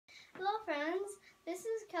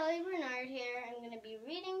Kelly Bernard here. I'm going to be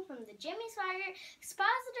reading from the Jimmy Swagger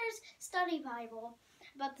Expositor's Study Bible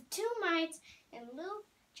about the two mites in Luke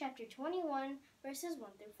chapter 21, verses 1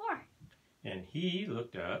 through 4. And he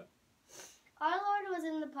looked up. Our Lord was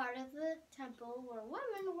in the part of the temple where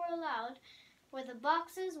women were allowed, where the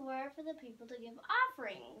boxes were for the people to give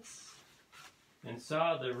offerings. And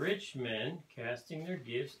saw the rich men casting their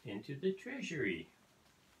gifts into the treasury.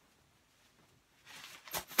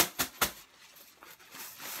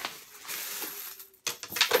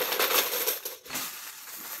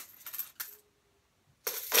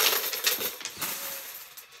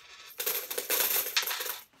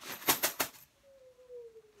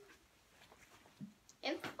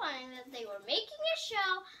 Implying that they were making a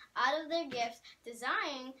show out of their gifts,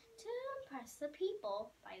 designed to impress the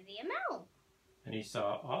people by the amount. And he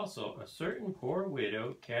saw also a certain poor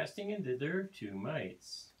widow casting in thither 2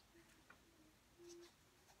 mites.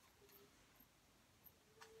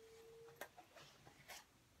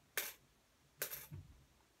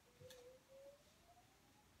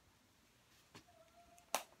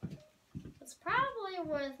 It's probably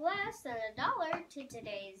worth less than $1 to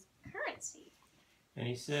today's currency. And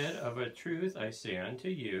he said, Of a truth I say unto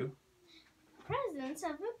you, Presence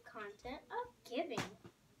of the content of giving.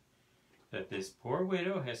 that this poor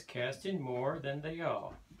widow has cast in more than they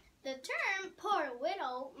all. The term poor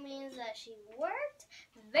widow means that she worked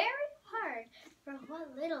very hard for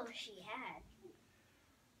what little she had.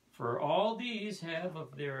 For all these have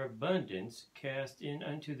of their abundance cast in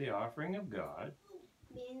unto the offering of God.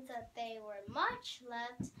 Means that they were much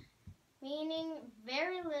left, meaning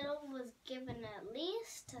very little was given, at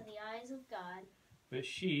least to the eyes of God. But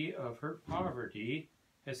she of her poverty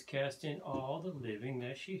has cast in all the living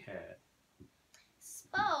that she had.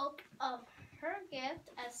 Spoke of her gift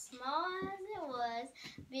as small as it was,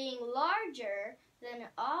 being larger than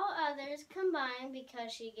all others combined,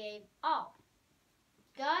 because she gave all.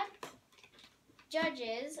 God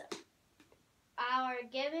judges our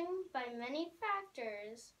giving by many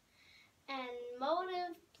factors, and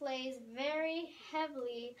motive plays very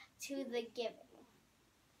heavily to the giving.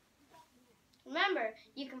 Remember,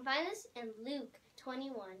 you can find this in Luke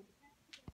 21.